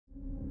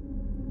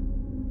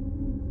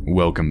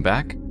Welcome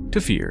back to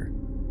F.E.A.R.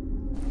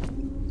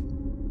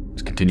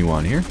 Let's continue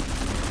on here.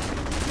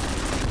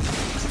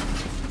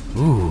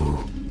 Ooh.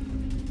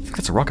 I think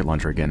that's a rocket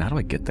launcher again. How do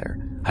I get there?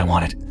 I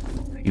want it.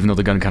 Even though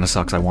the gun kind of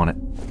sucks, I want it.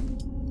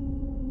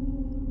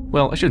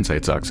 Well, I shouldn't say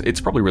it sucks.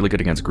 It's probably really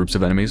good against groups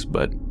of enemies,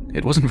 but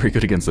it wasn't very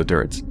good against the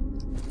turrets.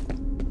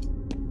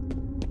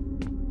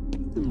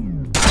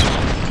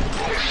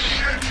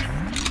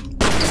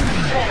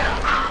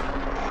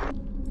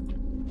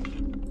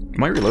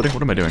 Am I reloading?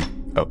 What am I doing?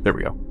 Oh, there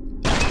we go.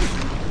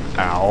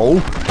 Ow!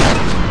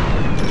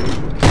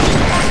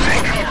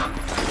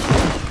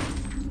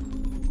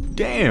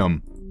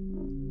 Damn!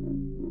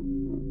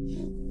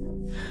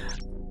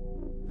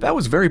 That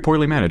was very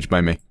poorly managed by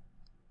me.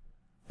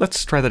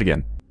 Let's try that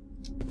again.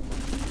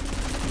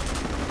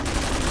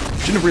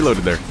 Shouldn't have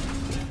reloaded there.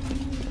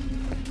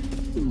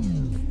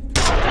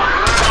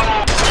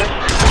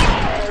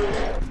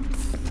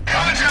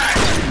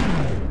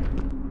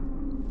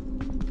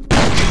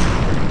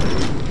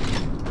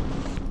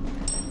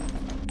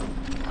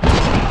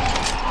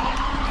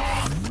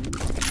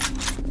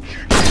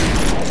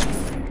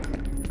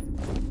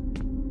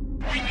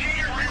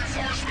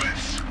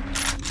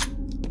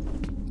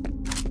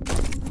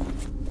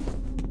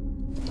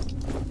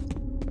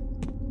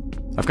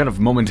 I've kind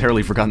of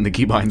momentarily forgotten the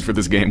keybinds for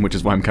this game, which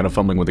is why I'm kind of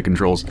fumbling with the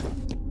controls.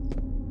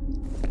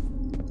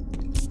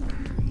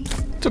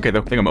 It's okay though,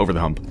 I think I'm over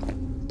the hump.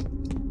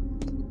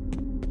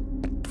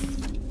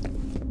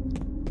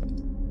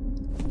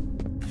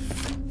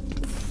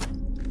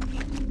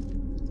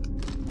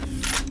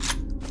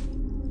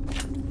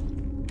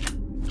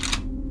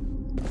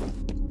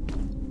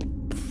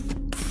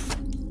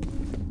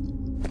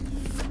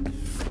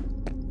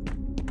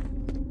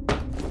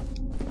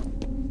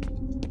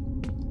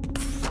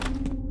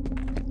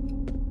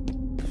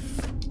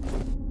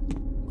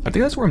 I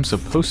think that's where I'm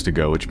supposed to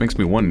go, which makes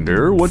me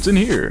wonder what's in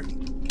here.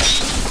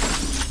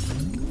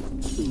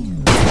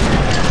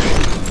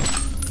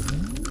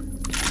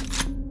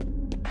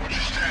 What's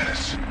your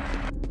status?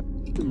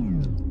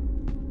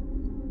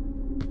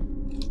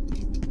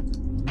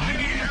 I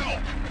need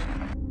help.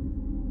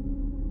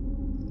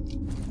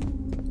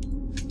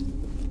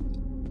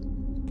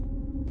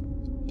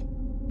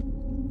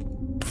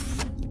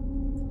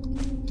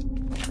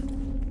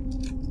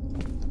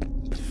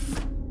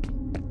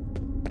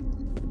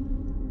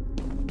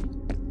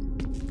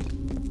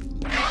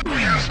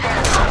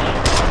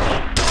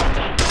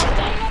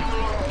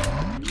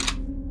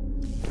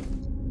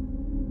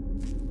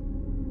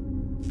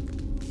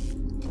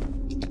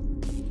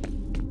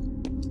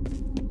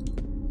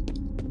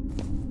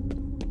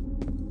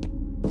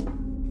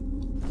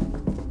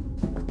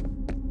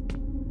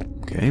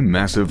 Okay,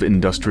 massive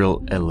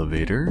industrial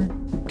elevator.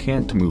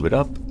 Can't move it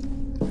up.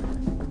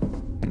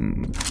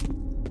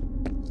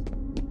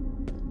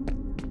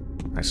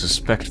 I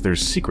suspect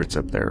there's secrets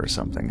up there or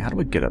something. How do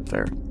I get up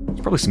there?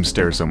 There's probably some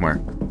stairs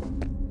somewhere.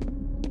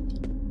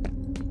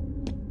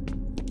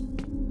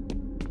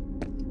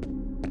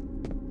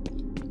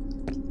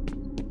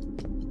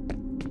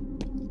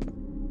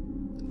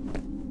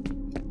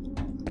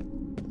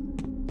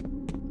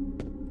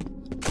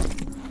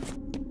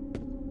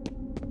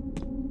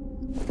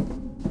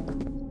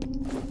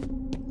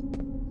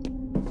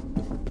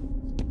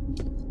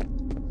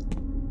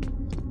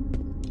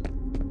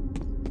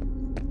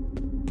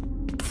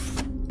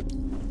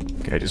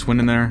 Okay, I just went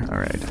in there.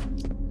 Alright.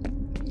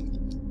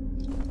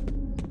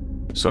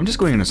 So I'm just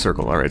going in a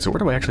circle. Alright, so where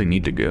do I actually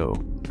need to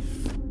go?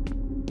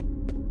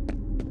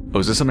 Oh,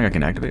 is this something I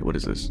can activate? What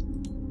is this?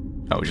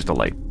 Oh, it's just a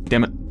light.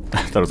 Damn it.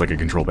 I thought it was like a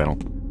control panel.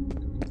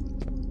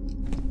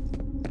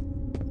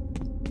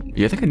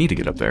 Yeah, I think I need to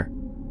get up there.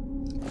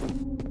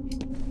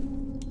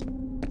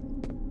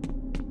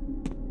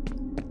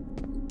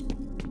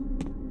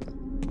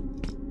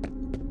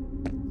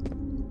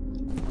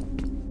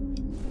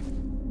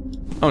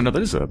 Oh, no,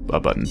 that is a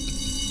button.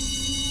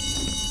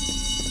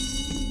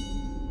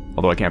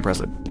 Although I can't press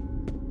it.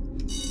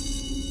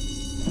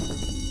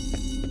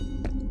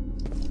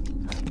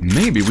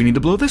 Maybe we need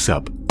to blow this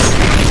up.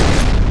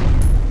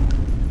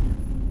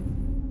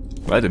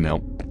 Well, that didn't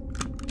help.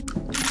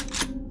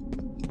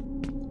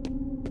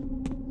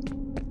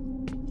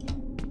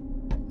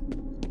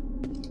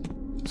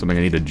 Something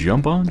I need to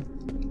jump on?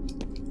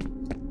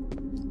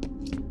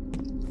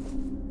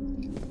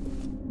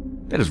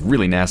 That is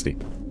really nasty.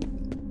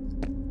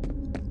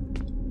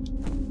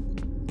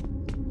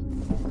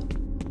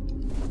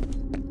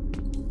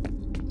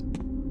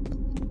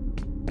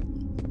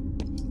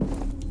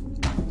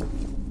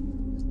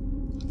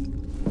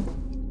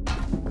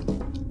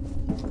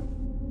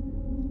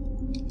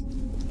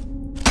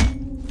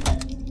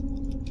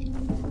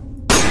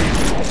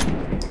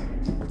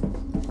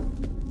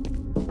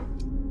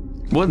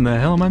 What in the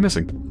hell am I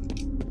missing?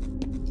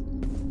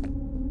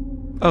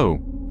 Oh,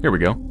 here we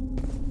go.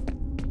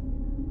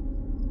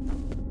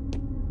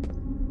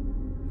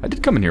 I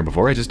did come in here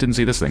before, I just didn't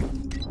see this thing.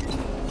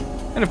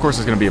 And of course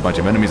there's gonna be a bunch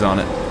of enemies on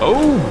it.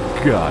 Oh,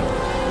 God.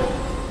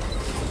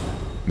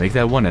 Make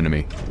that one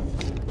enemy.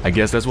 I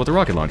guess that's what the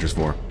rocket launcher's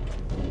for.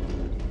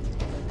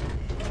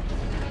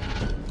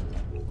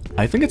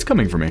 I think it's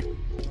coming for me.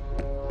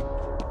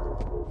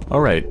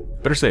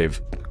 Alright, better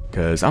save,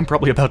 because I'm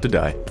probably about to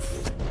die.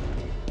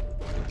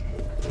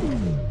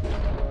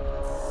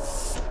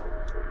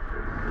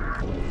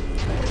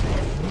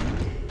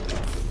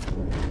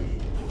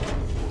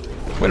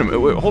 Wait a minute,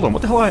 wait, hold on,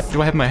 what the hell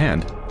do I have in my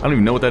hand? I don't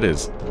even know what that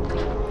is.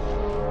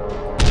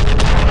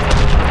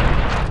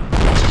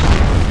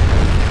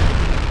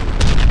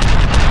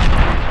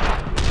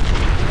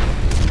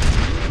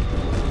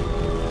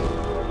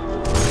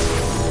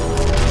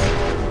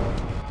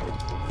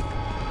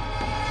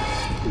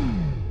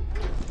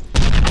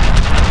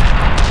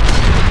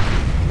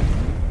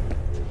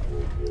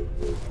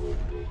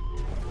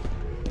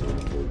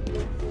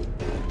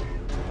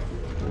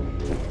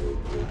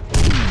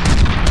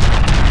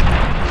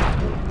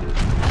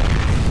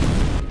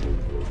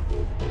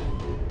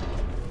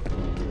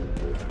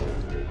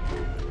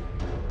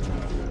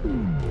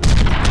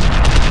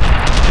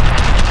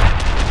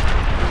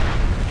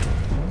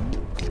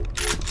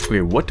 Okay,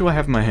 what do I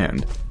have in my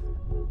hand?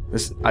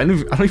 This I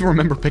don't even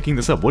remember picking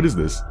this up. What is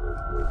this?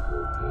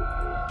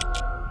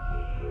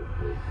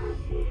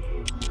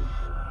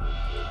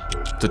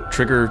 It's a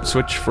trigger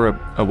switch for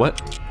a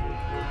what?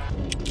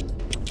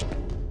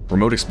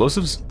 Remote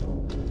explosives?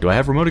 Do I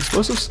have remote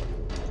explosives?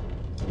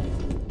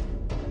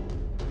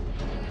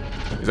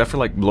 Is that for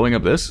like blowing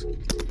up this?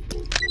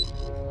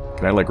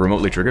 Can I like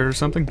remotely trigger it or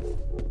something?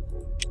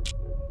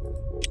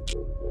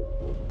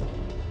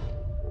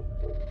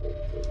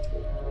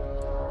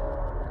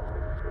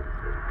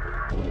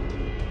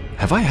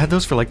 Have I had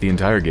those for like the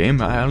entire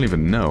game? I don't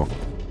even know.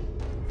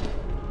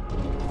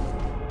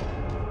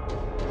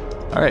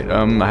 Alright,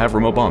 I have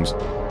remote bombs.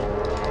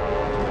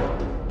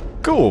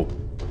 Cool!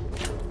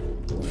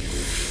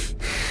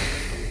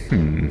 I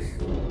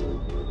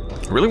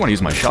really want to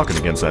use my shotgun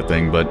against that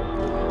thing, but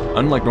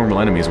unlike normal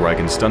enemies where I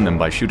can stun them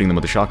by shooting them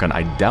with a shotgun,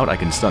 I doubt I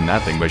can stun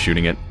that thing by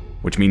shooting it,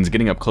 which means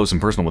getting up close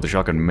and personal with a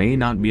shotgun may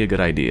not be a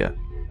good idea.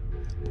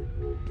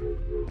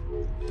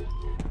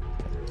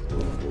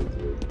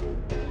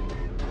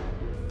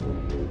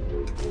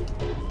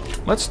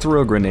 Let's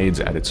throw grenades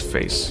at its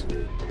face.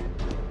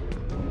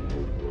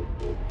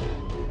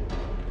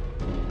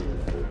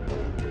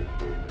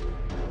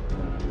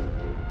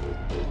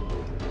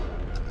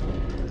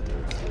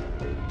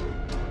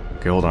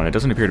 Okay, hold on. It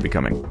doesn't appear to be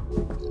coming.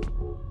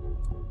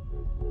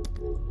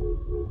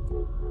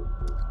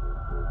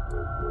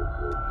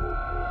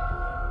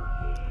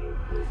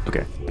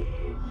 Okay.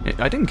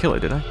 I didn't kill it,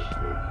 did I?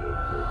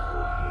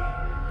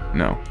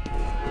 No.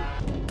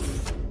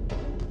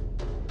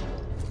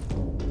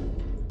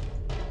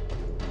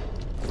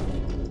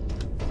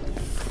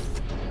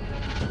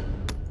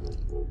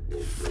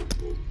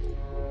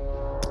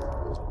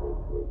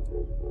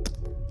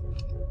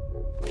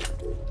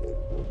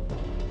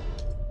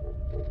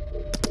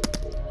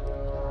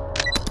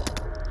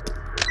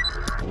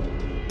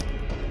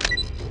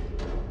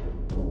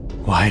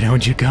 Why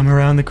don't you come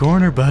around the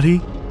corner, buddy?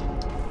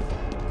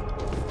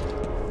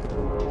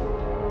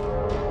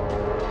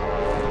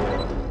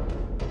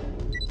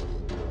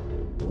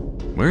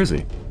 Where is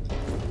he?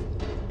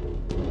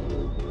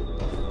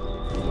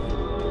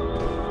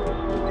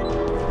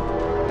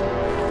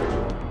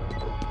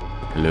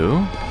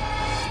 Hello?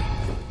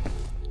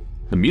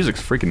 The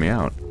music's freaking me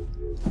out.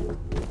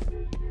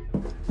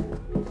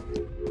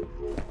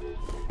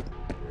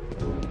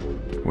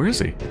 Where is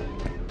he?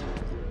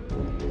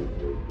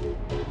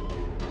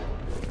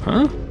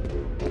 Huh?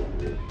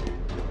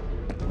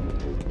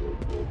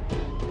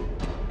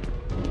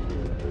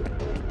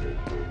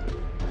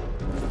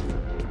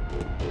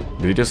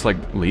 Did he just, like,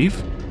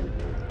 leave?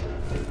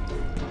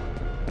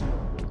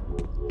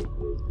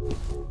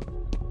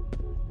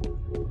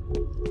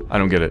 I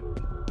don't get it.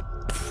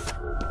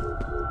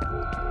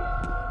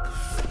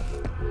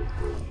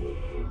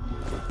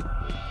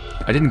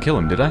 I didn't kill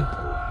him, did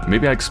I?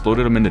 Maybe I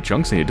exploded him into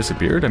chunks and he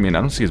disappeared? I mean,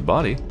 I don't see his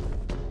body.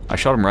 I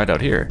shot him right out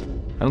here.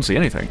 I don't see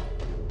anything.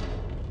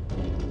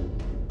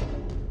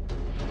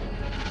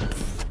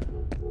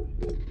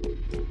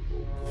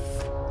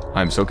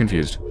 I'm so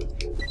confused.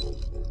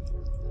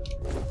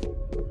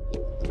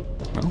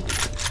 Well,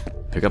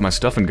 pick up my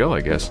stuff and go,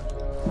 I guess.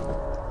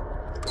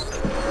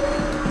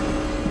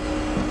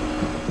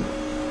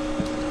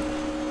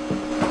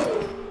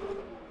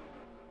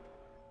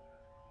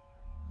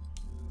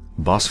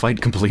 Boss fight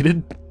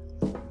completed?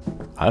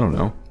 I don't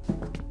know.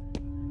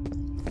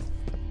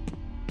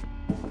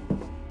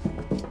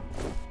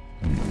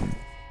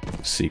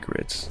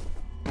 Secrets.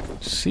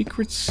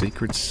 Secrets,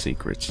 secrets,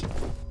 secrets.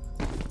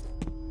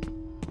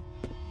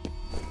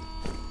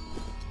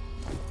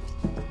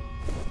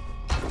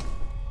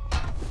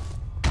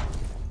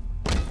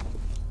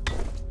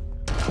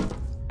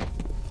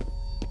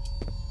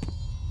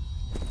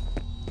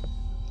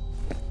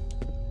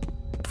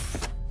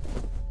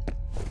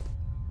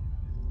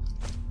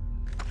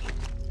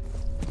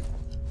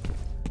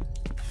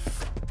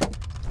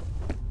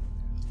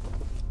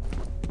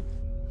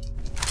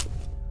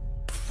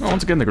 Well,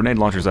 once again, the grenade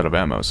launcher's out of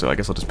ammo, so I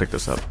guess I'll just pick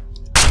this up.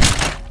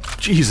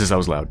 Jesus, that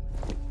was loud.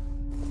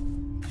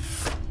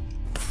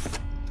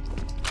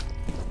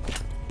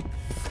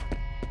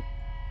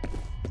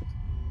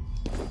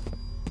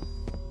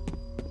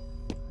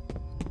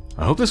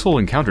 hope this whole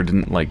encounter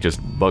didn't, like, just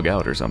bug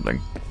out or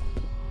something.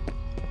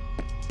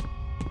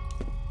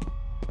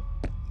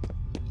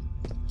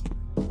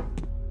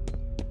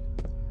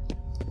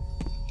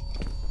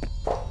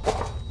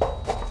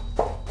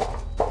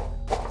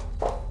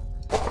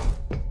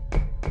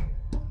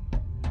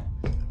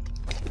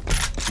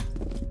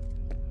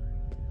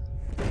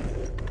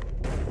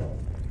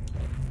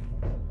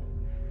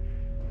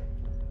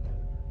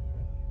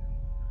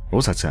 What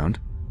was that sound?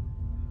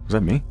 Was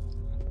that me?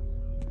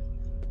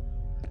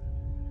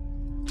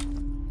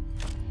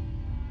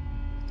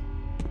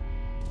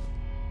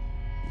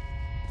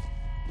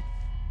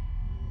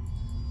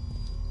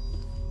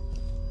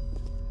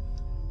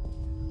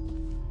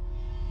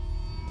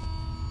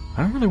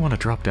 I don't really want to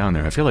drop down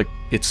there. I feel like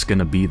it's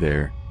gonna be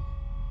there.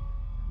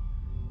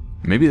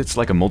 Maybe it's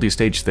like a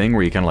multi-stage thing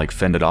where you kind of like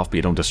fend it off but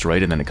you don't destroy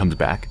it and then it comes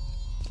back.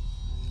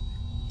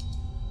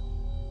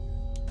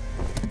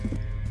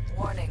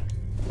 Warning.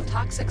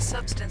 Toxic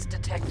substance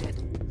detected.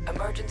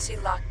 Emergency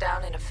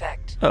lockdown in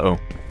effect. Uh-oh.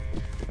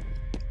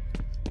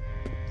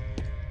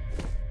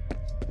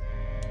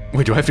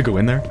 Wait, do I have to go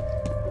in there?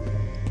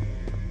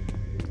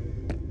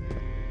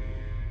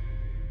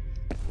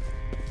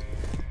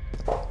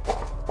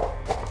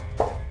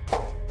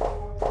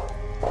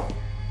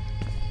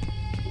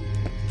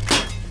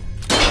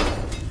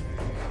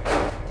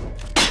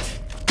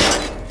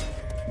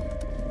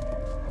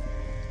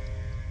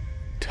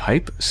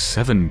 Type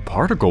 7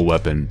 particle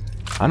weapon.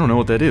 I don't know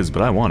what that is,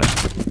 but I want it.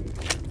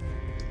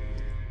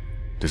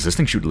 Does this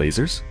thing shoot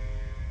lasers?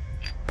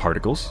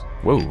 Particles?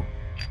 Whoa.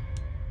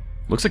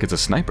 Looks like it's a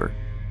sniper.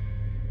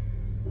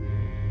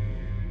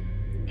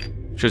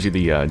 Shows you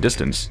the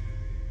distance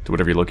to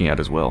whatever you're looking at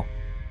as well.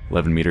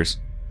 11 meters.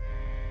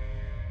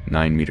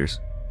 9 meters.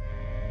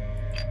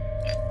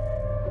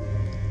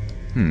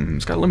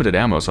 It's got limited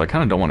ammo, so I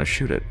kind of don't want to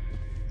shoot it.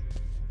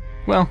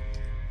 Well,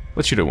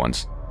 let's shoot it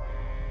once.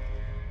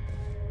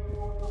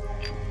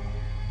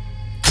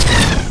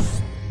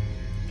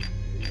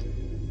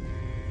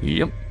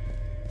 Yep.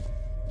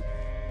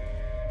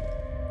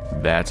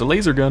 That's a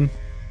laser gun.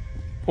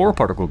 Or a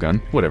particle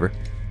gun, whatever.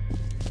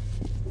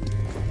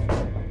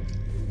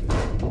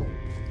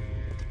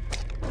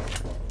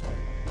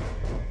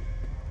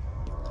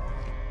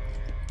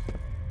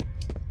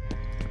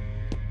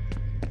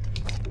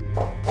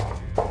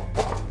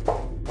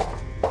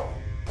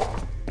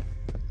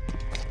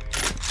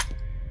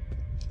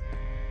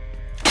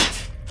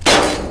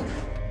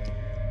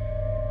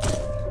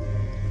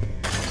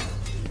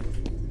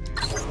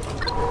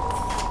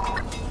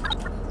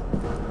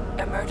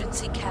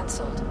 Emergency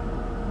cancelled.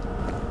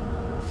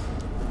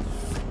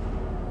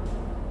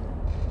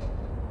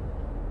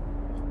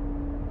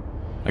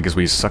 I guess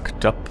we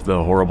sucked up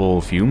the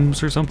horrible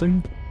fumes or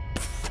something?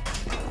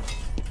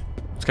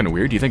 It's kind of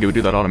weird. You think it would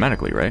do that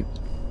automatically, right?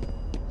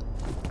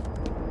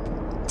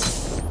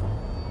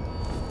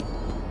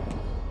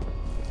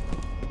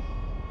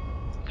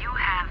 You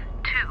have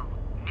 2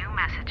 new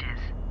messages.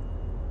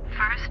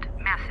 First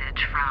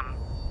message from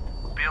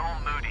Bill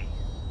Moody.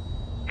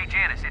 Hey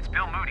Janice, it's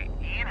Bill Moody.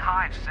 Ian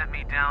Hives sent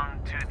me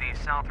down to the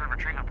South River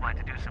treatment plant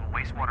to do some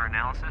wastewater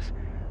analysis.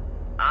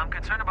 I'm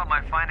concerned about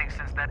my findings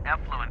since that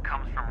effluent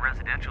comes from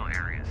residential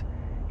areas.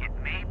 It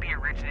may be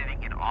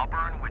originating in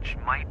Auburn, which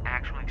might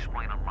actually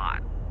explain a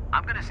lot.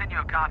 I'm going to send you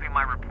a copy of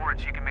my report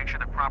so you can make sure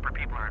the proper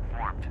people are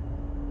informed.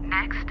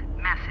 next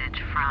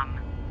message from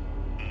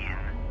Ian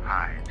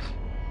Hives.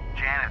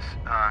 Janice,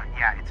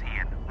 yeah, it's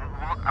Ian.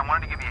 Look, I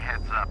wanted to give you a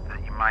heads up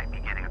that you might be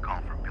getting a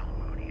call from Bill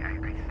Moody. I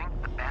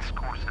think the best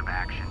course of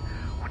action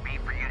would be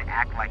for you to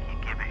act like you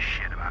give a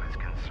shit about his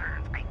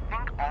concerns. I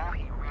think all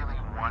he really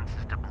wants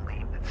is to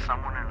believe that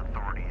someone in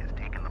authority has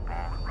taken the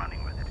ball and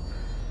running with it.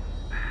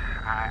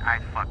 I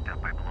fucked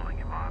up by blowing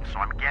him off, so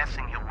I'm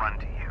guessing he'll run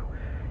to you.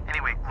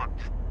 Anyway, look,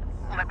 just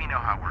let me know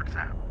how it works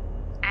out.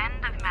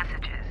 end of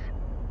messages.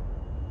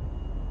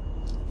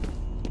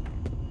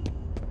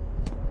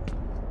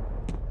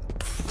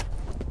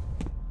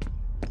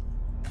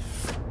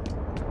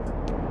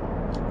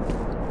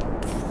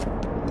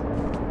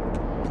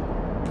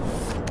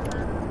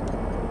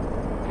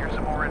 Here's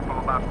some more info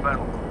about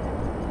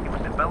F.E.A.R. It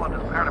was developed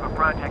as part of a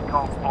project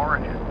called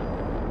Origin.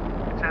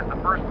 It says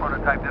the first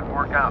prototype didn't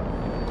work out.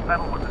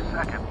 F.E.A.R was the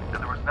second,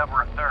 and there was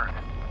never a third.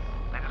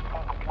 They just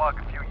pulled the plug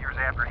a few years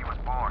after he was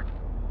born.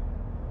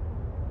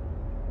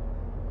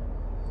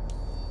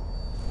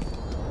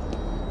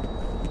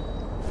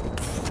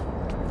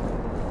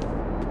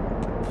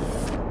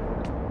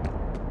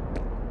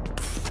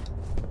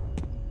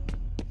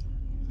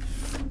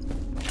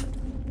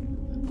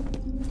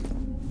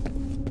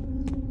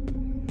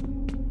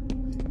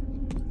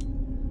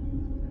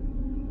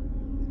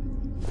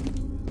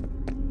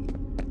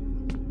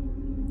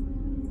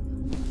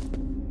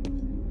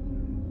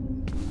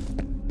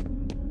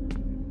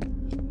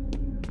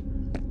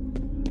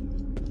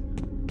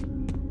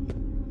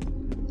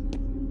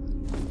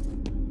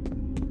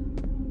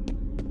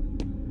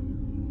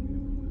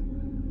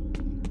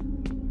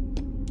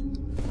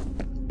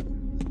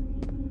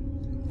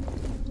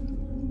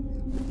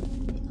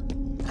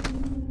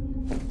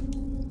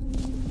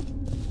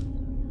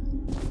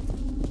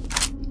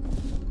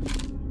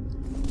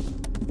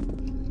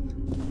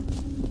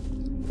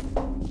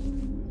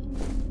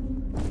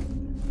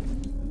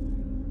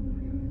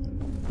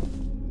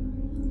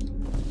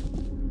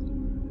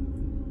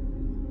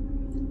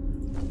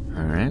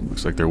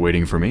 Looks like they're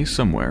waiting for me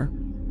somewhere.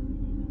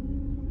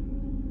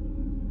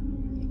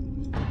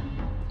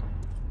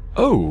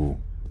 Oh!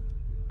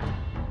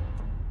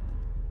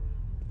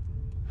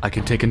 I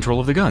can take control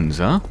of the guns,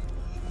 huh?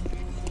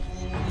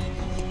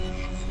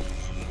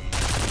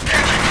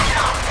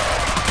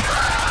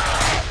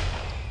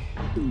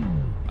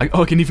 I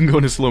can even go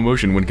into slow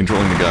motion when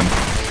controlling the gun.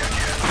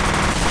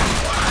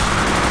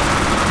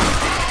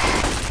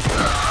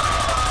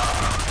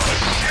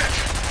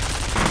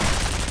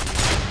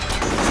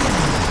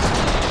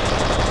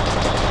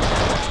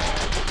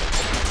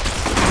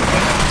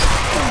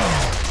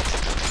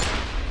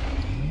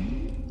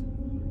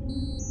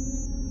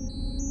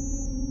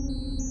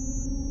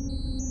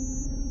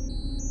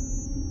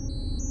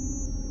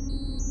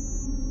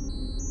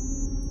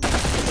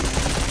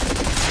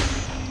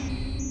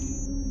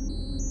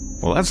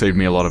 Well, that saved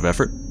me a lot of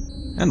effort,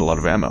 and a lot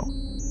of ammo.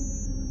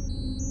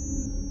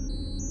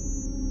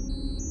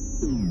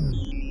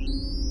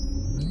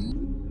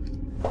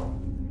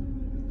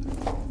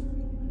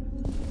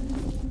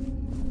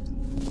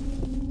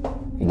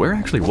 Where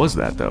actually was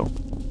that, though?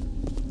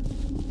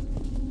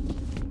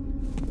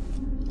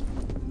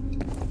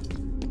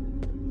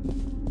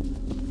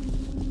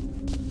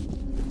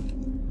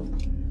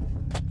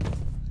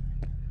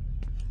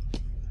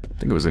 I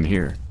think it was in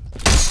here.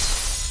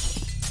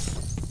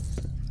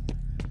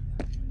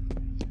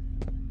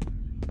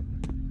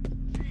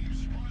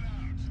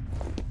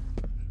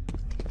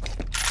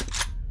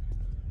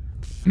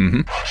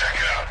 Mm-hmm. I'll check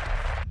it out.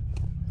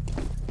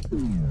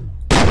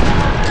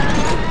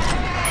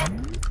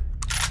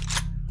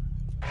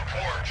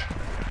 Report.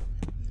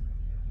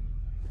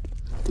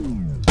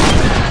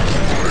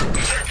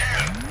 Check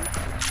in.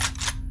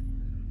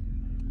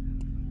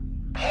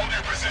 Hold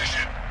your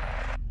position.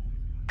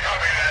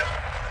 Copy that.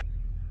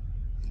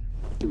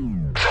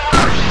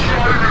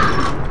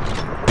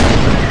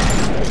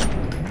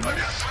 I'm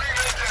just 3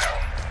 men down.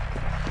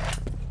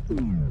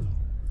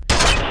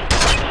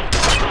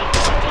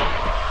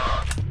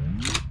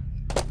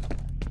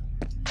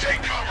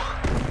 Take cover!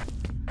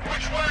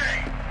 Which way?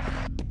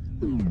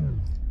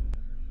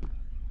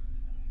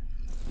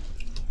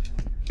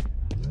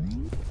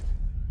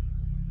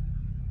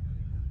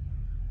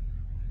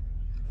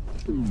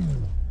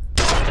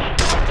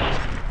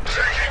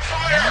 Taking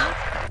fire!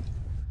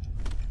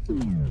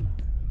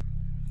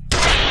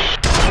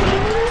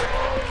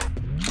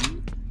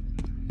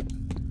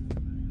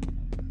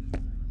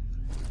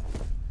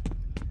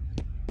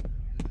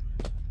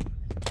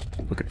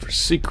 Looking for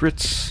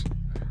secrets.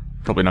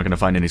 Probably not going to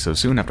find any so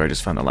soon after I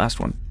just found the last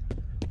one.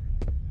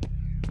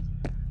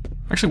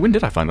 Actually, when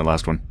did I find the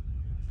last one?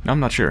 I'm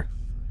not sure.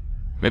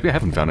 Maybe I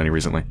haven't found any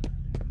recently.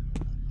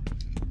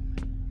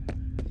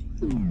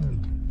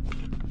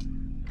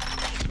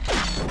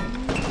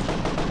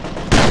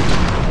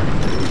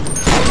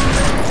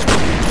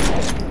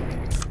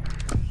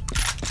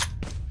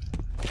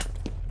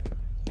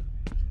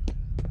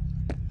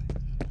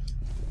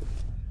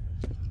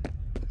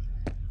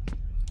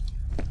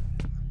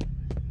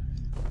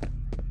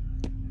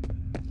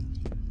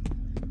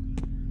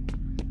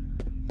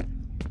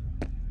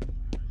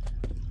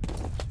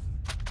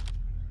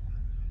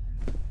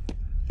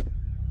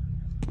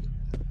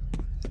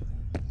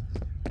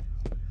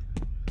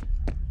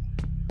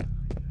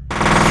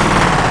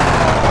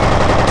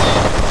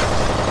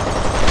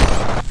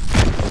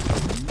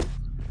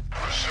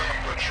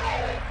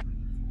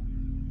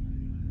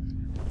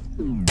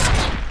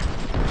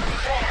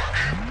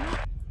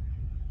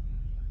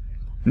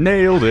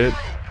 Nailed it!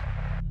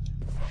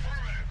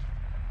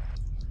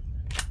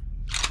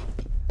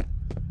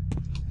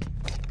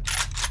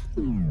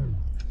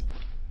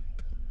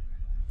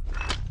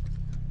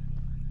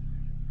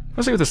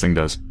 Let's see what this thing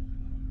does.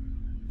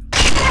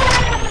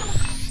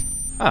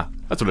 Ah,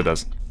 that's what it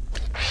does.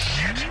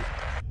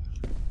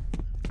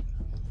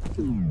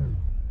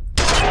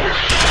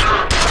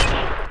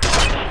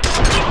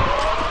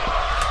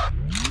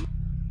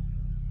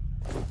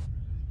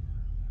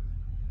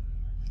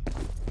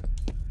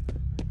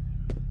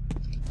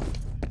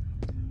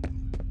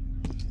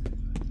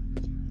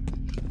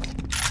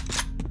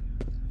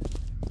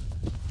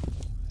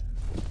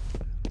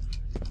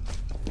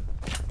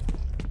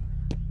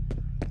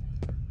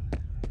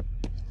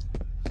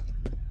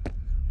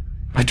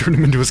 I turned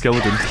him into a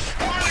skeleton.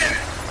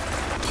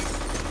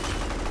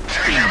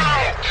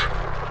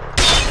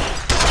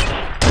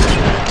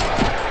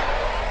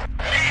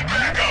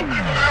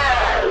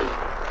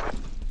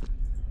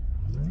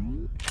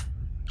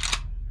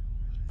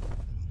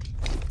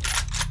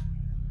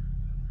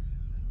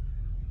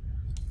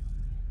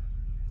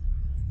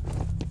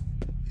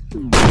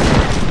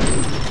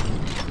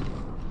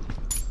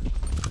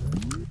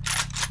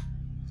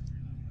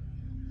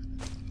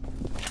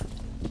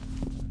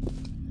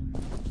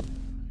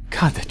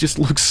 God, that just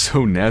looks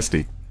so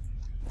nasty.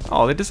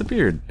 Oh, they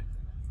disappeared.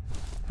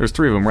 There's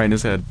 3 of them right in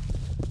his head.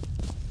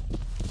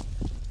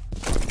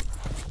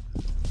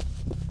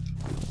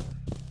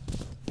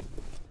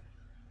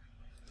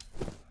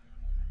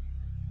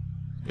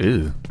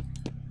 Ew.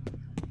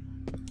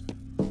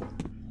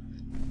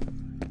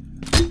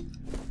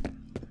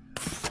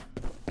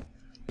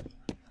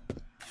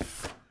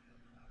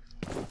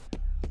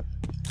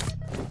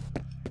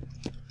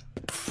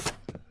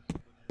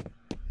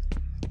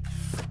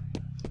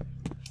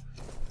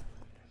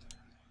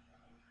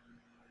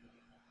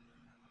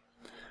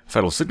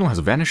 Vital signal has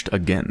vanished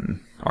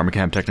again.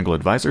 Armicam technical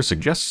advisor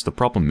suggests the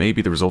problem may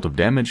be the result of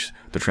damage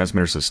the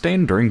transmitter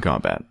sustained during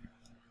combat.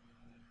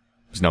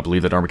 It is now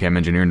believed that Armicam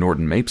engineer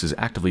Norton Mapes is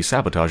actively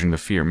sabotaging the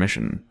F.E.A.R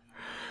mission.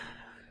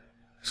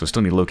 So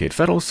still need to locate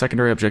Fettel.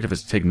 Secondary objective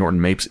is to take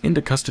Norton Mapes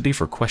into custody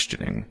for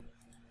questioning.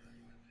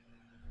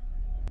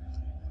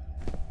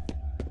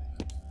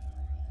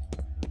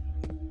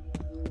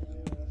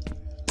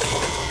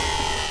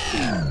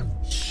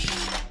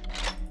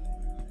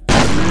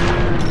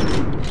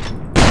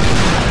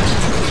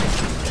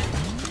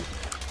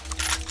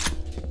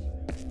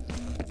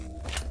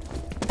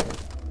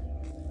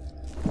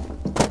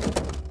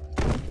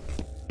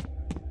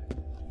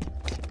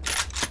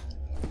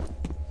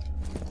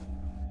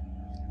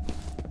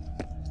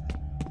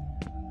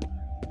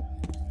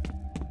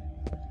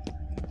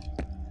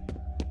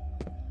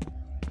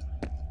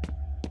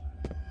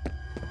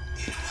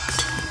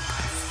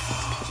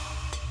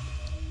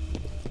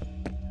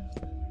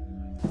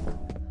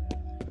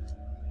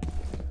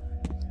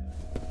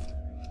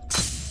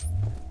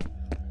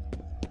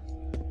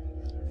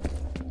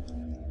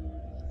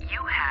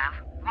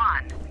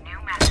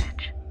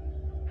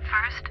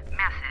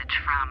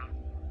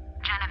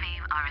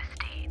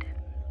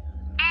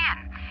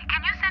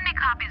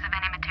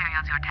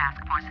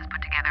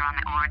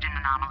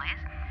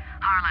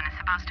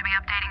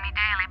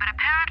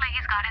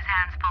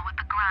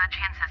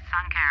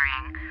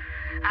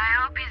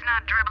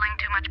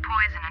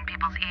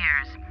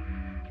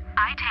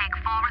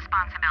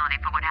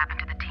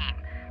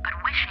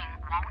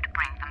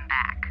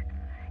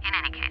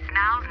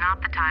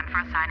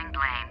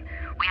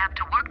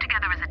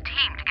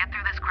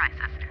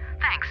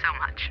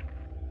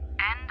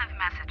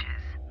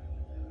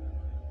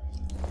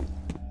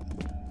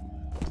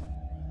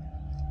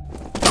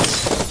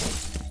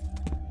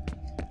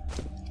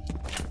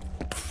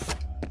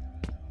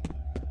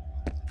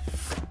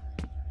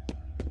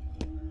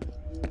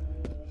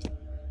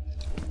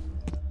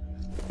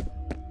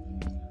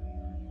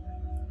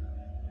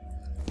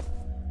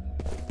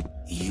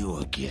 You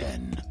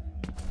again.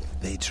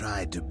 They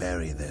tried to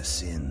bury their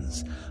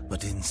sins,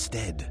 but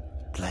instead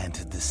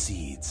planted the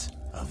seeds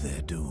of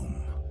their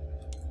doom.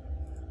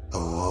 A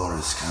war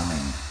is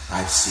coming.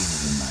 I've seen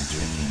it in my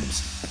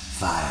dreams.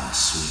 Fire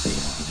sweeping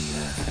over the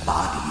earth,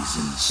 bodies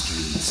in the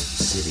streets,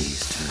 cities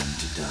turned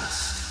to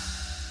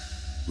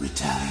dust.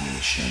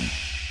 Retaliation.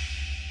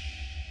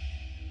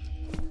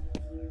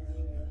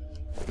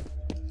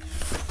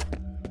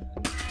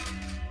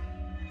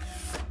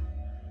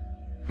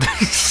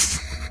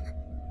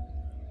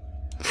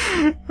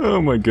 Oh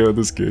my god,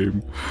 this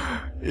game.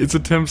 Its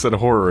attempts at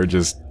horror are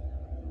just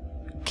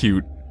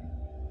cute.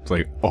 It's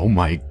like, oh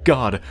my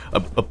god,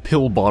 a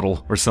pill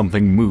bottle or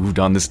something moved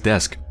on this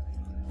desk.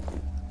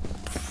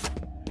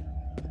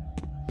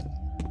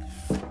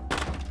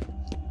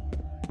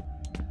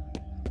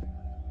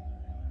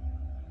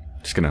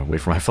 Just gonna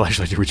wait for my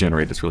flashlight to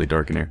regenerate, it's really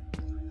dark in here.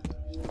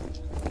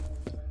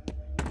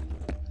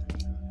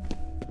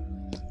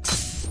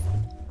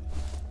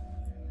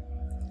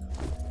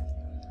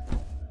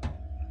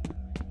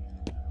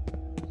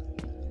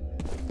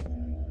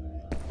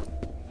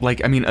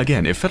 Like, I mean,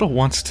 again, if Fettel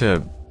wants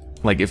to...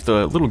 Like, if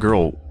the little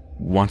girl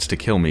wants to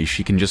kill me,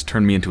 she can just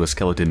turn me into a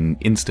skeleton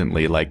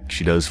instantly like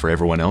she does for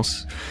everyone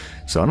else.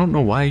 So I don't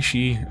know why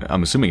she...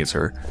 I'm assuming it's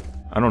her.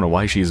 I don't know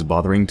why she's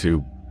bothering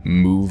to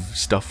move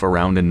stuff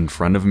around in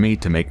front of me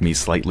to make me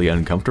slightly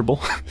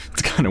uncomfortable.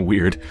 It's kind of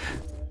weird.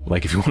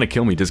 Like, if you want to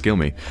kill me, just kill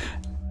me.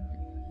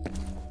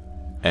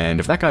 And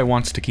if that guy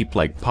wants to keep,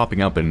 like,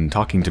 popping up and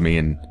talking to me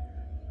and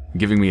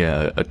giving me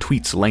a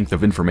tweet's length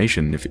of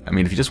information, if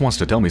he just wants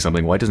to tell me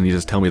something, why doesn't he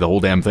just tell me the whole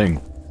damn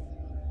thing?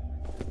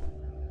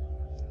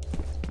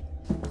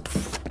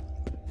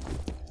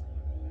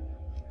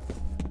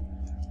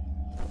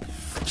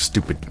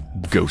 Stupid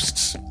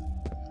ghosts.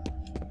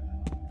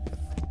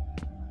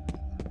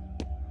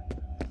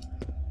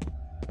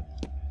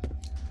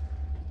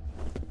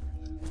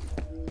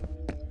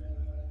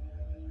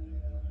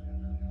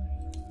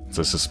 It's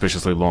a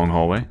suspiciously long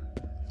hallway.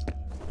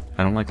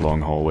 I don't like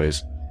long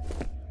hallways.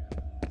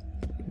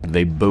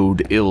 They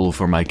bode ill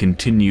for my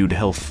continued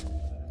health.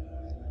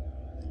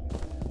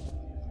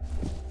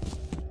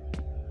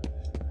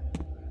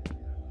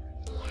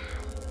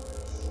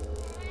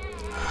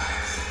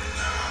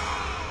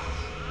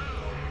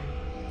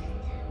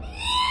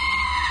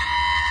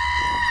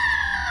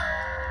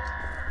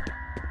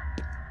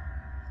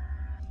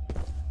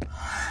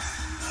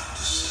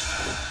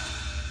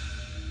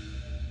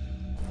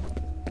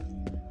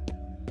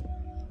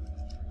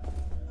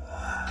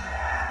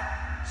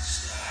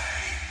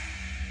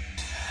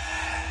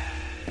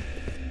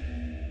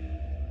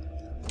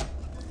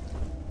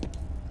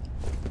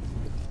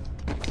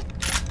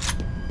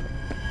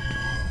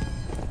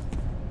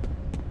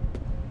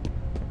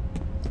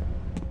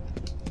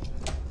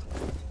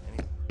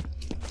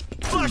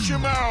 Flush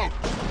him out!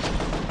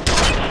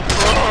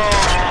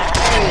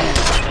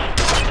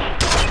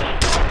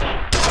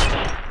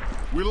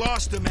 We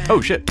lost a man.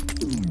 Oh shit.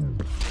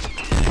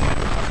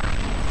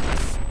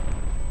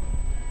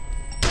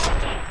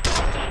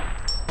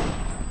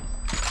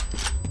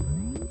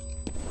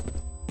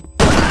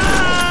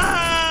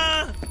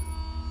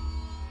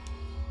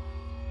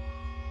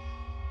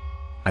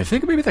 I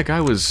think maybe that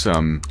guy was,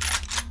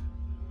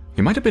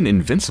 he might have been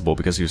invincible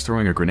because he was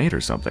throwing a grenade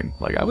or something.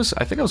 Like,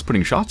 I think I was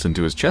putting shots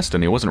into his chest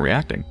and he wasn't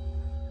reacting.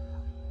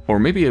 Or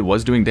maybe it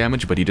was doing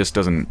damage, but he just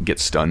doesn't get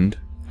stunned.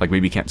 Like,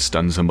 maybe he can't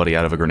stun somebody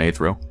out of a grenade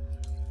throw.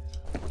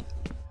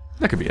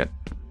 That could be it.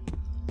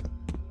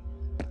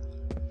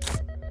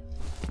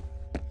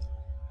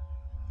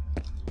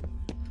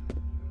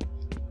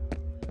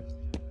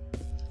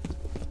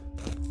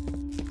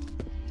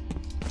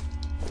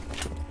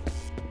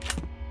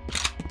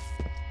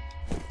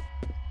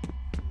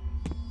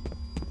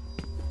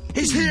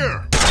 He's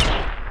here!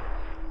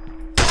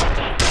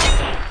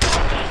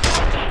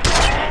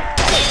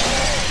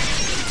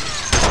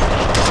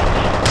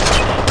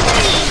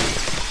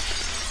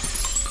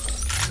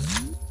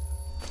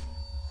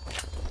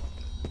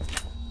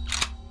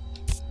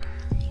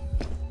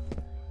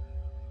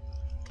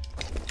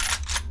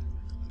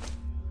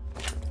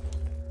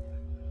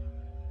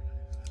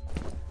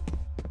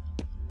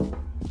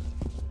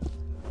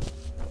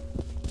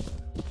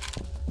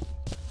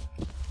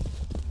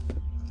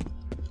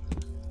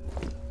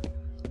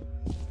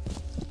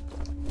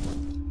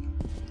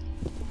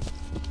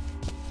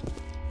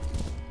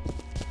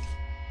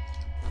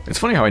 It's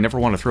funny how I never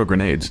want to throw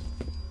grenades.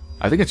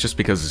 I think it's just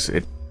because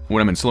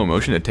when I'm in slow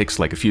motion, it takes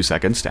like a few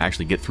seconds to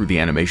actually get through the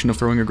animation of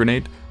throwing a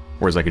grenade,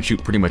 whereas I can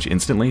shoot pretty much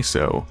instantly,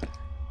 so...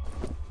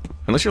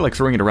 Unless you're like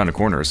throwing it around a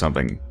corner or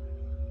something.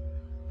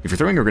 If you're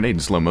throwing a grenade in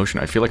slow motion,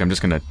 I feel like I'm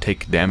just gonna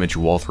take damage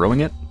while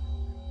throwing it,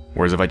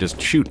 whereas if I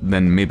just shoot,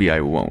 then maybe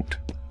I won't.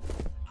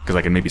 Because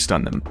I can maybe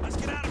stun them. Let's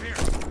get out of here!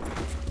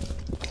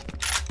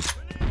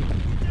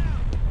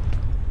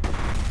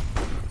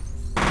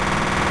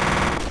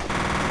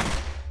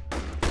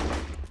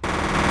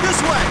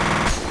 This way!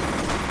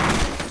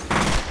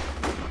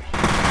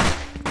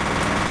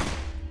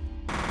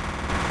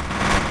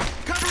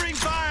 Covering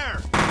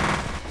fire!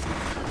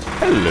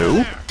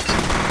 Hello!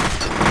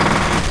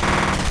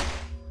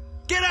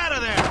 Get out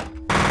of there!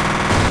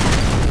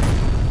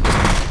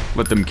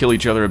 Let them kill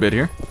each other a bit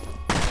here.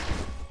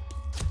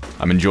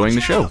 I'm enjoying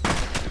the show.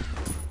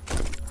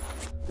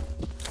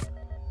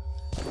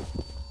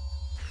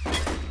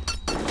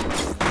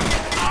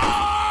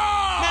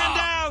 Man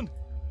down!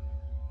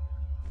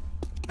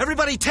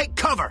 Everybody take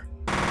cover!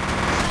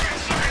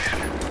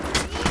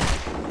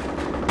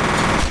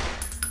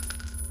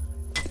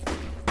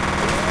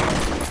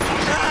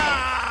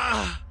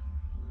 Ah!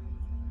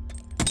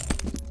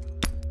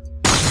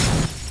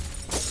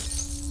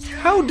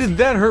 How did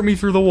that hurt me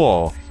through the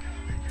wall?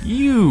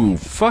 You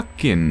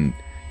fucking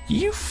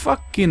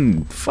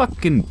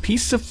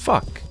piece of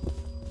fuck.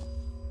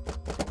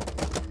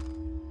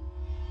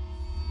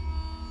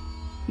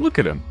 Look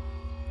at him.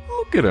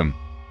 Look at him.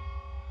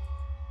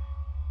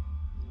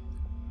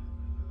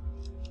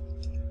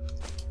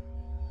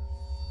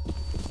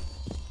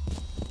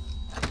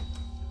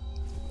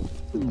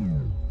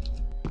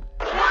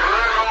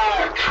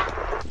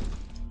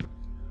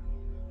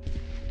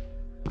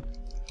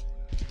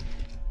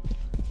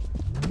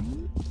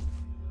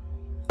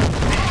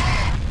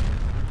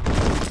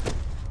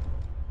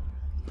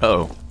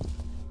 Uh-oh.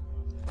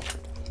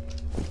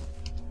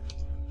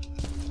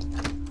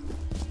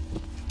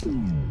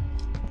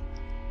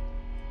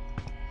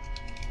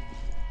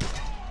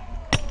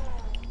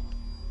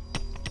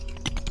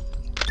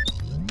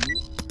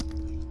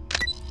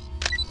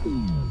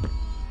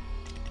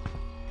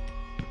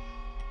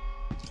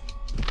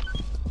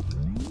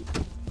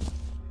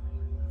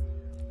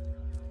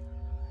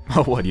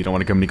 Oh, what? You don't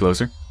want to come any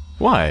closer?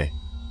 Why?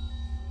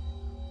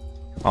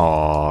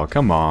 Aw,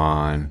 come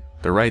on.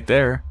 They're right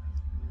there.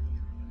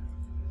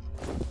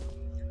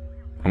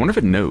 I wonder if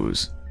it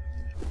knows.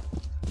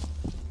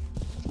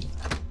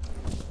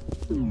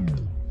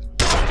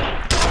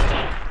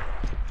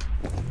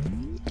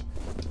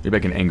 Maybe I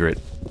can anger it.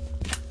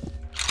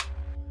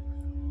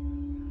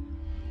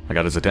 I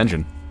got his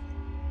attention.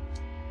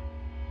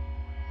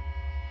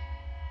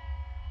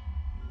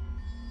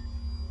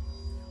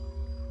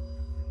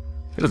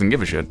 He doesn't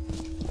give a shit.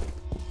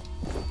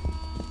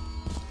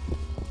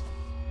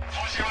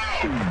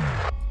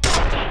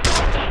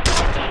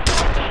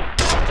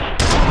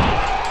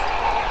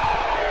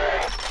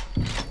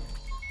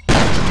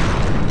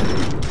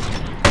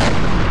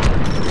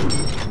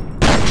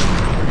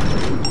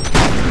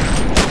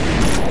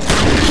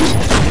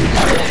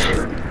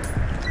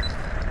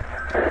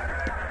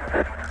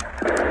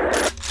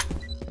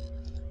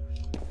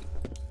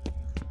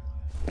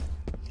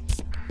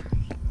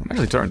 I'm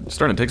actually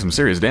starting to take some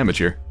serious damage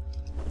here.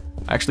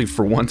 I actually,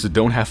 for once,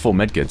 don't have full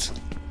medkits.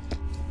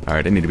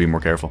 Alright, I need to be more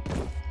careful.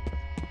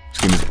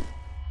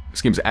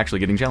 This game's actually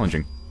getting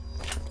challenging.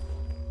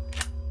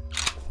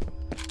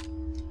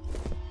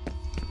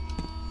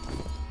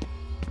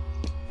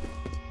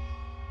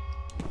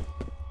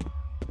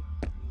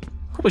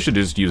 Probably should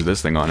just use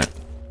this thing on it.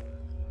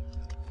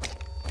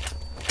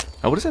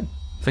 Oh, what does that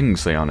thing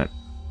say on it?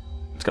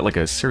 It's got like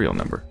a serial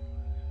number.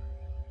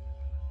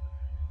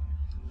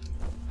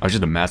 Oh, it's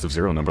just a massive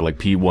serial number, like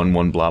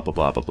P11 blah blah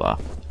blah blah blah.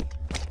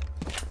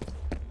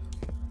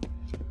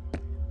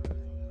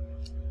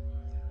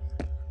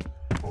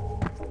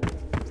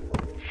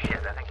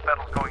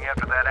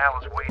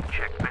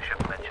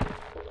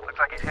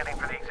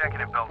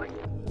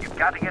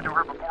 get to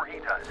her before he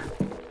does.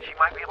 She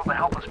might be able to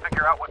help us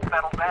figure out what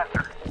fettled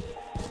after.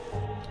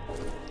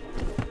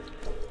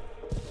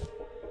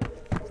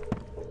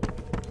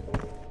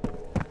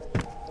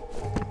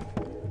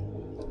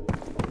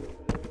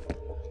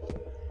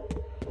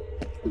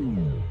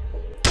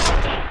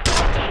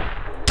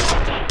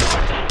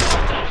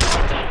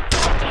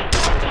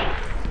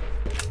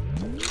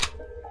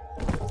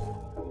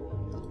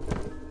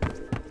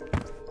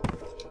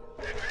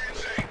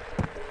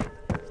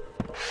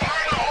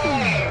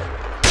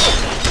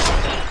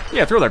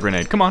 Yeah, throw that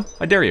grenade. Come on,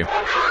 I dare you.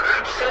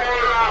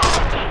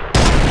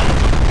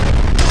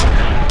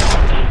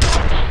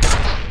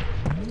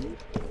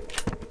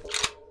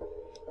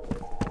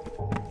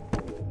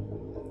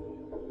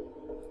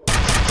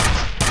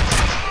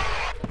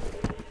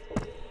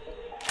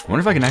 I wonder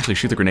if I can actually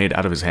shoot the grenade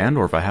out of his hand,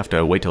 or if I have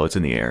to wait till it's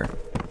in the air.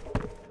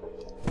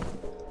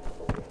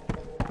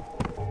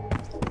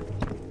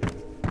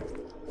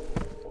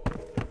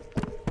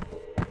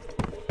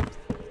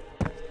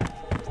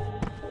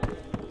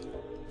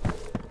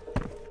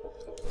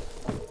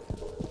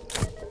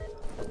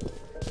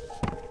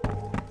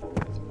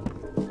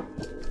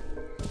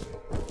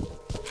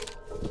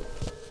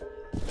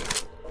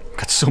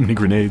 Got so many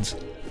grenades.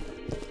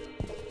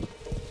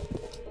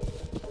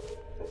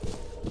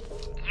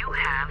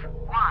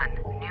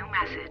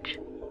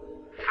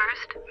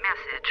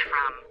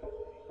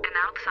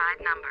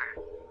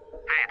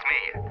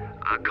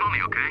 Call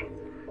me, okay?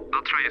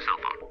 I'll try your cell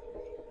phone.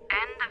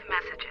 End of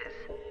messages.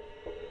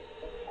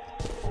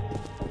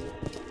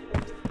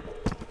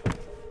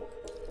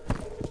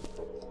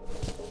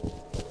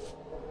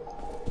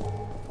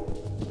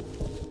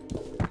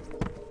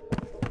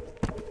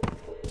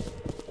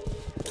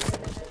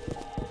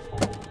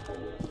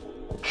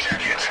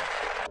 Check it.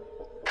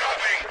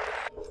 Copy.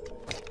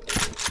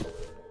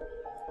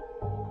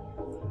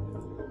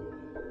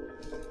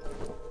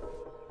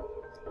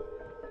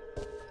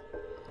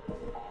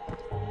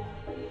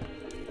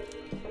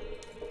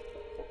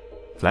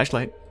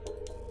 Flashlight.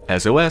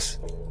 SOS.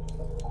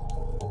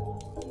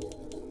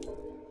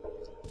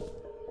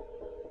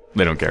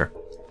 They don't care.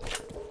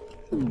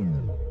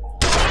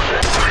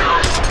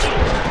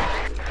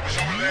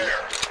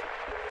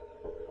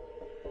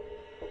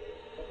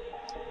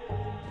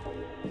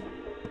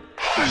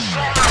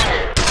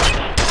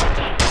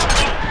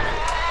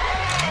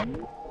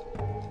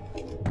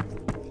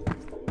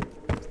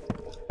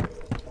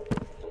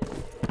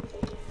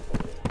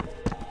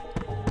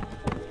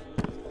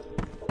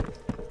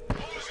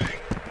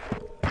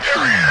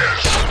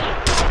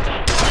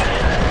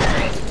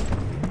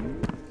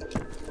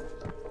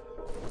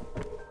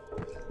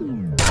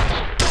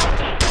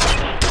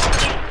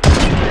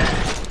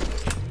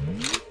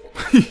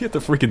 He hit the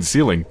freaking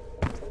ceiling.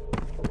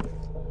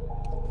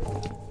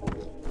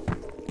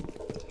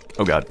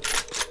 Oh god.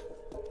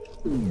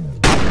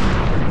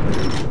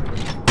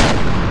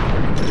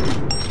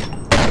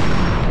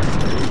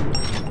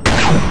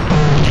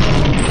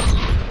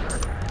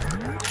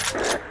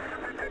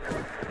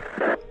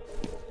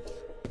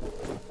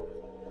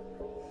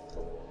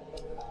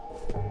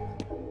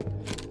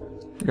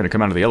 They're gonna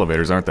come out of the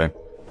elevators, aren't they?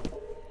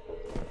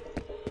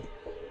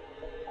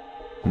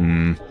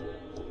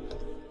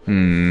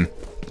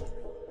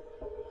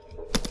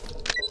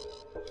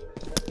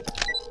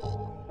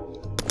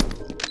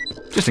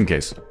 Just in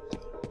case.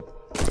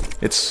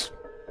 It's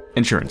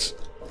insurance.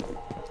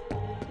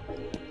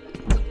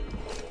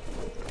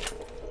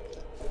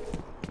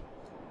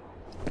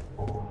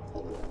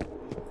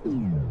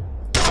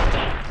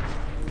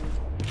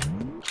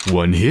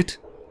 One hit,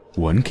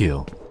 one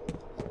kill.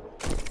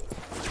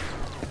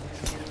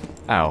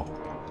 Ow.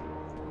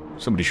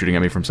 Somebody's shooting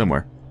at me from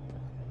somewhere.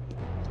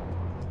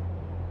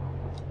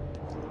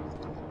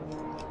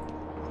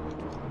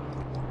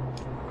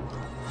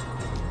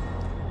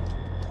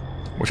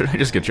 Where did I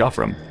just get shot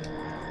from?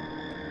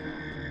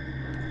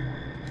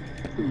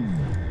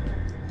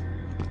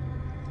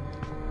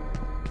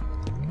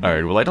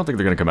 Alright, well I don't think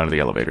they're gonna come out of the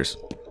elevators.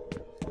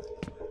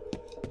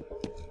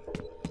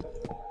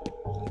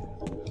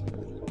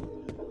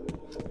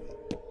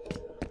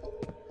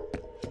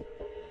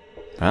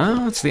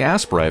 Ah, it's the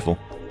asp rifle.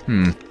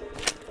 Do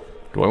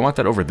I want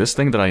that over this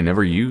thing that I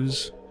never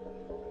use?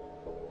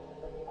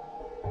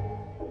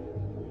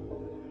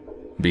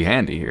 Be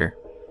handy here.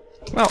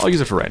 Well, I'll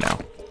use it for right now.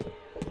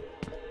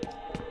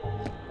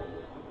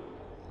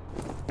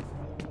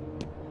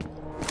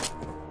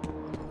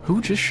 Who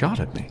just shot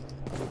at me?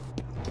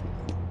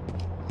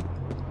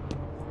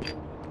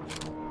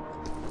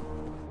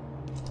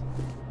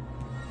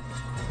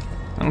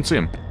 I don't see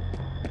him.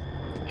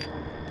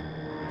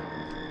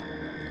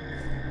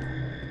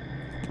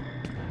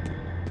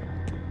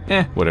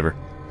 Whatever.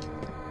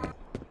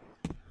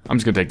 I'm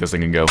just gonna take this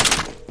thing and go.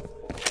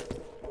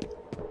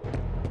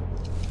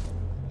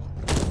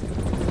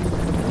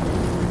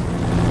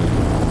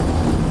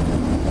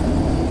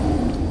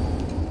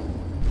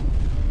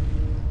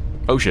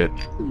 Oh shit.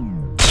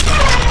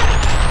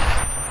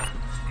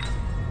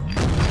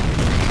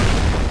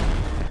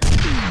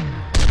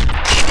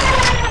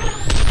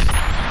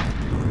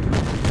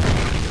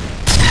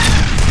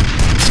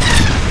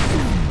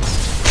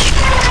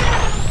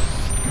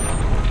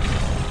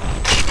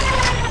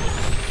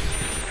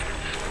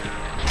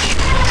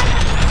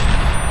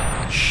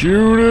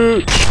 Shoot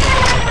it!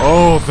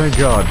 Oh, thank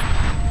God.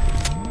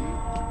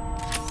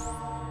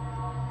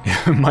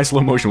 My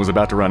slow motion was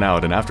about to run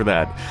out, and after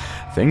that,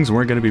 things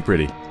weren't going to be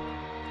pretty.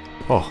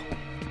 Oh.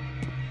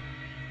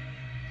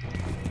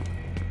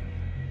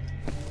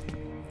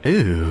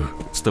 Ew.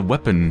 It's the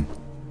weapon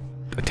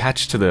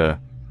attached to the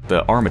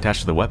arm attached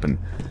to the weapon.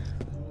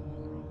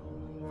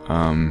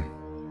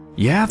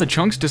 Yeah, the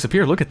chunks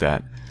disappear. Look at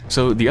that.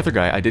 So the other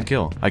guy I did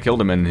kill. I killed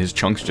him and his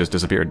chunks just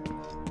disappeared.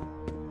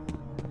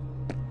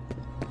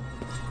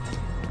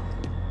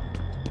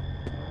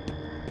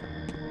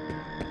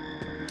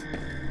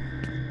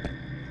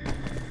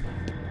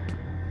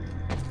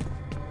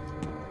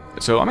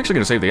 So I'm actually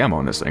going to save the ammo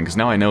on this thing, because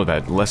now I know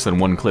that less than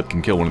one clip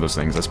can kill one of those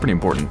things. That's pretty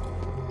important.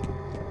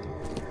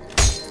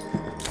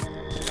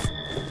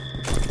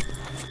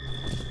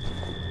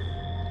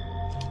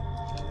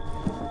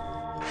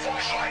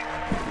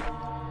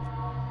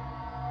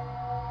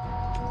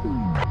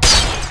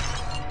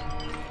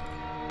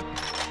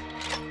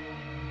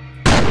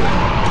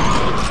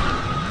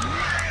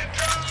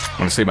 I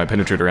want to save my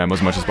penetrator ammo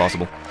as much as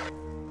possible.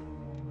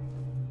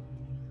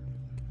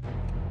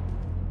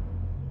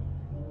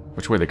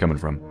 Which way are they coming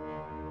from?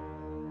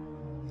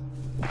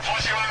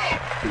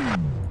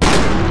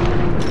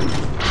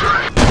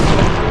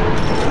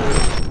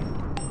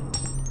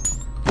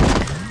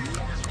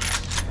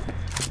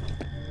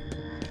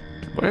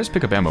 What did I just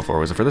pick up ammo for?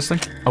 Was it for this thing?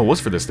 Oh, it was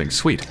for this thing.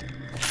 Sweet.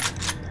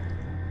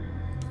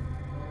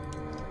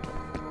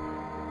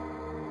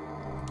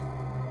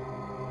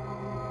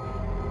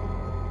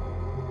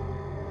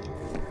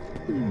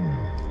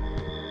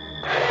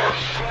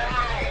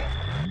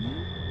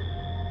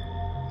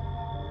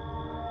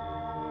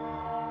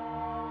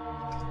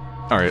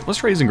 Alright, let's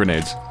try using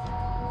grenades.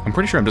 I'm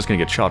pretty sure I'm just gonna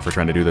get shot for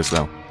trying to do this,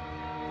 though.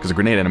 Because the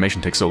grenade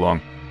animation takes so long.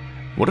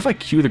 What if I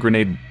cue the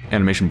grenade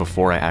animation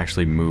before I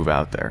actually move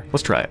out there?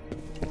 Let's try it.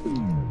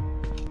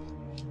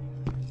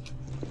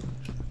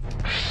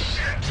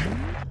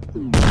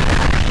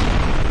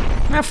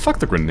 Ah, fuck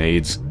the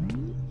grenades.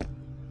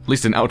 At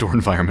least in outdoor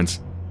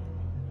environments.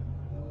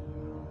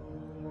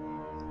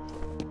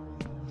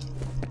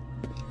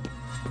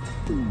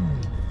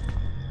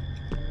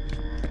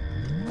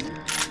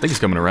 I think he's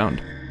coming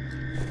around.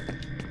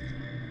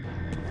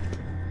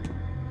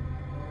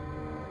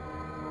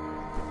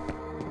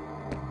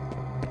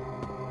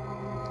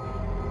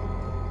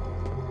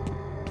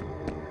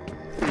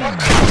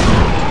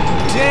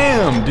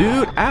 Damn,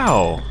 dude!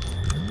 Ow!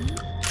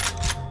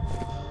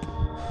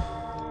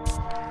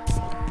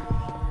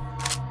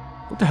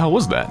 What the hell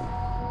was that?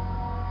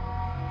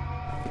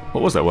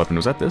 What was that weapon?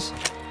 Was that this?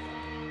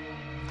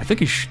 I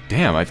think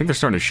damn, I think they're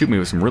starting to shoot me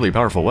with some really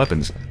powerful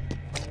weapons.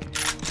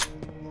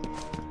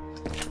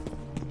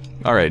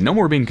 Alright, no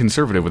more being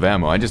conservative with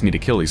ammo, I just need to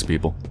kill these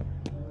people.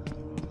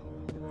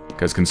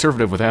 Because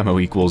conservative with ammo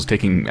equals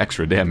taking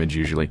extra damage,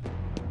 usually.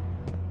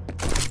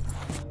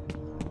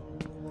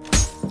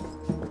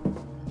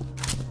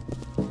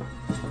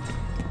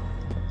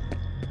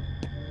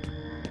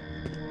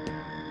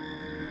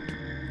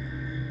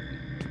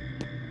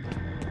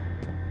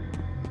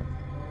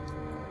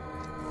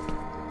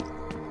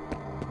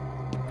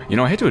 You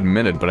know, I hate to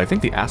admit it, but I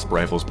think the asp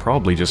rifle is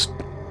probably just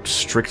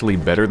strictly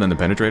better than the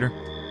penetrator.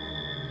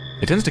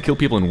 It tends to kill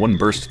people in one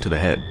burst to the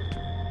head.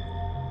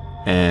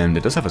 And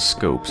it does have a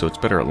scope, so it's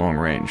better at long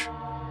range.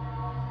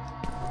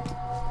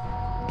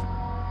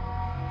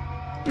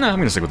 Nah, I'm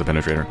gonna stick with the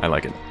penetrator. I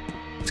like it.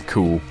 It's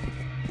cool.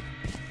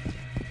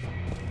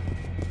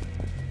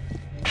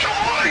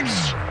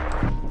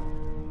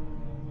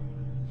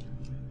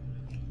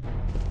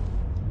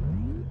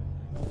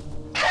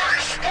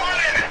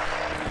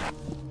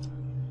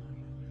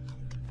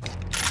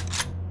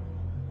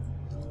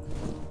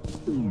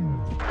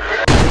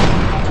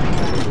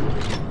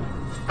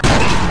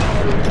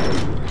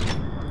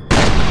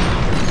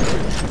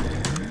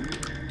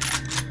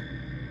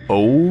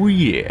 Oh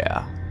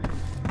yeah.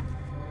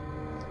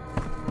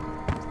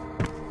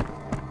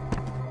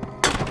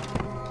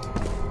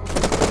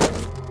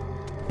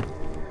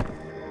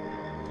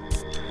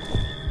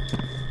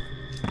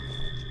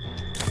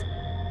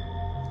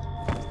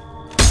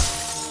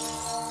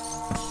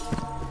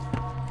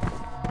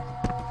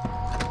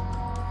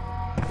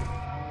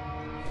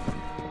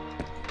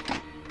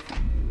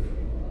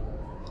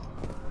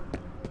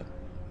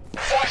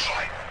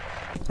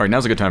 Alright,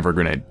 now's a good time for a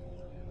grenade.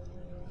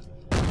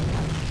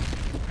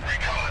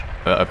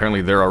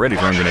 Apparently they're already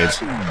throwing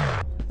grenades.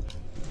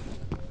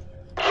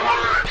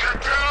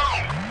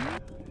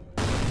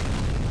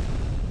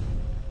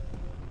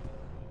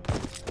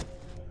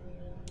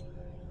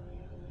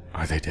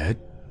 Are they dead?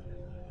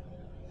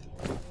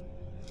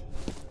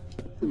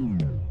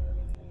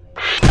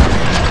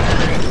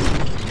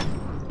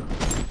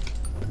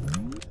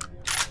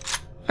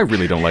 I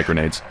really don't like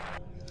grenades.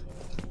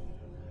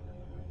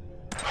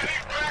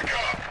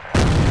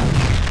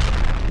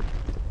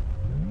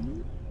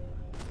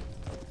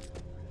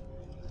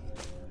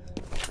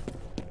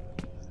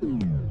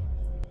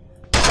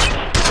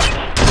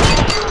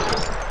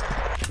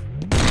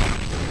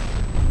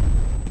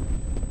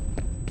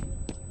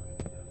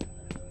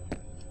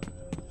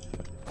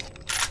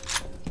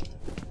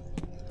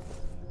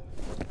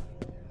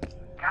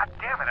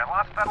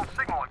 unsettled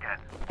signal again.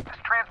 This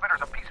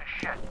transmitter's a piece of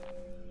shit.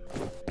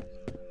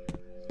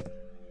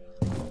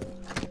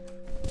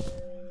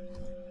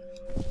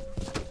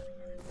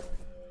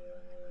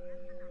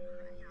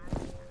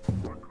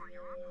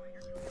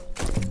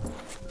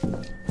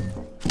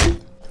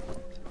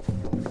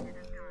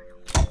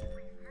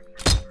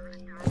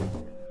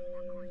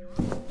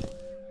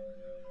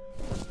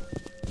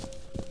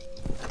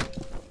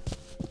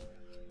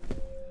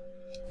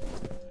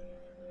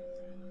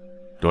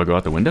 Do I go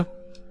out the window?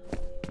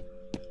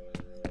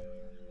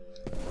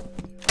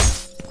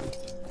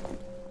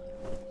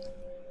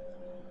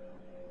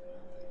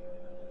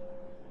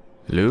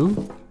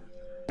 Hello?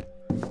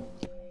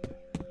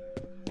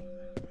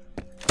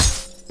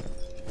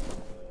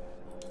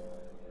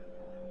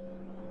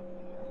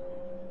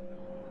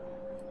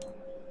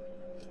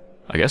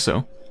 I guess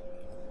so.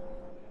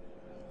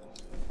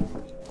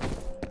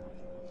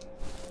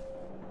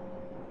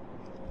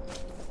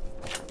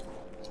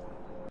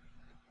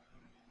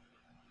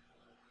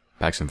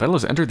 Paxton Fettel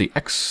has entered the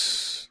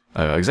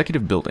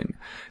executive building.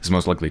 His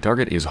most likely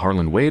target is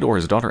Harlan Wade or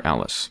his daughter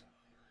Alice.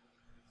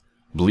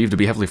 Believed to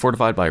be heavily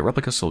fortified by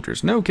replica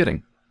soldiers. No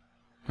kidding.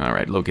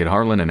 Alright, locate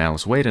Harlan and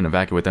Alice Wade and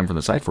evacuate them from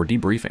the site for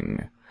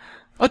debriefing.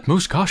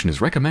 Utmost caution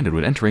is recommended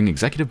when entering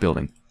executive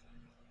building.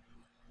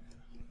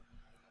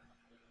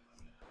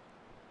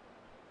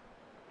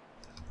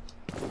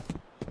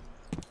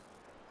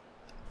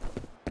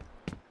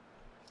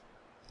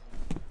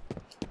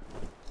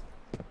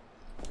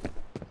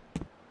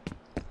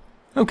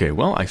 Okay,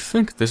 well, I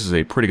think this is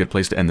a pretty good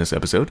place to end this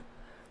episode.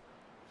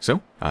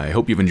 So, I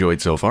hope you've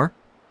enjoyed so far,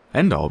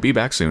 and I'll be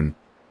back soon.